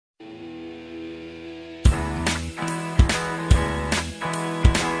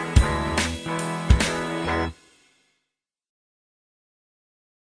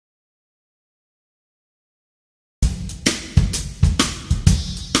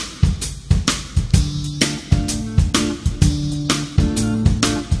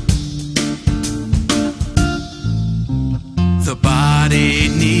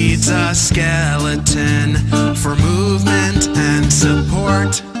skeleton for movement and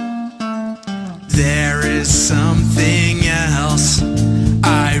support. There is something else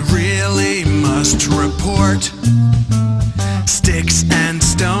I really must report. Sticks and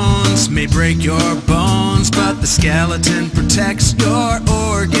stones may break your bones, but the skeleton protects your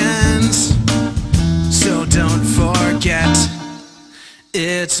organs. So don't forget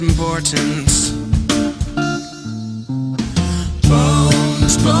its importance.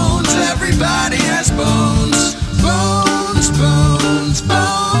 Bones, bones, everybody has bones. Bones, bones,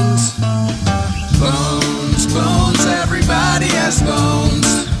 bones. Bones, bones, everybody has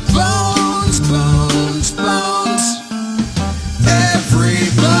bones. Bones, bones, bones.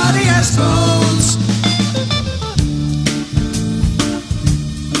 Everybody has bones.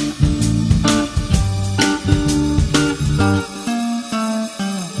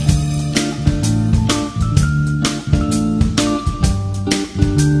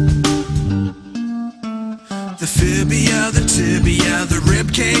 The fibia, the tibia, the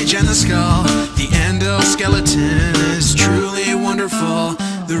rib cage and the skull. The endoskeleton is truly wonderful.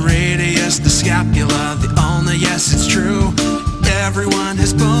 The radius, the scapula, the ulna, yes it's true. Everyone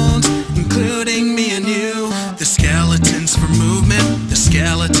has bones, including me and you. The skeleton's for movement, the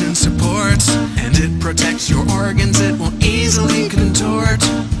skeleton supports, and it protects your organs, it won't easily contort.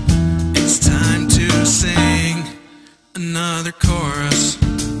 It's time to sing another chorus.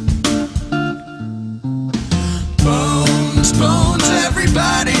 Bones, bones,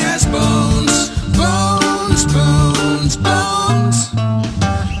 everybody has bones. Bones, bones, bones.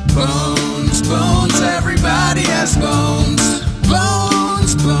 Bones, bones, everybody has bones.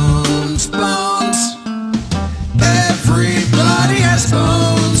 Bones, bones, bones. Everybody has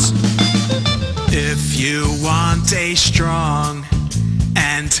bones. If you want a strong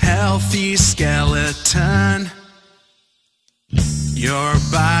and healthy skeleton, your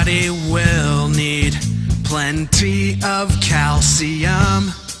body will need plenty of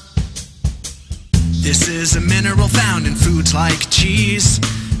calcium. This is a mineral found in foods like cheese,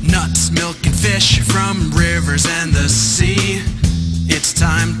 nuts, milk, and fish from rivers and the sea. It's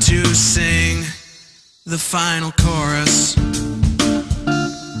time to sing the final chorus.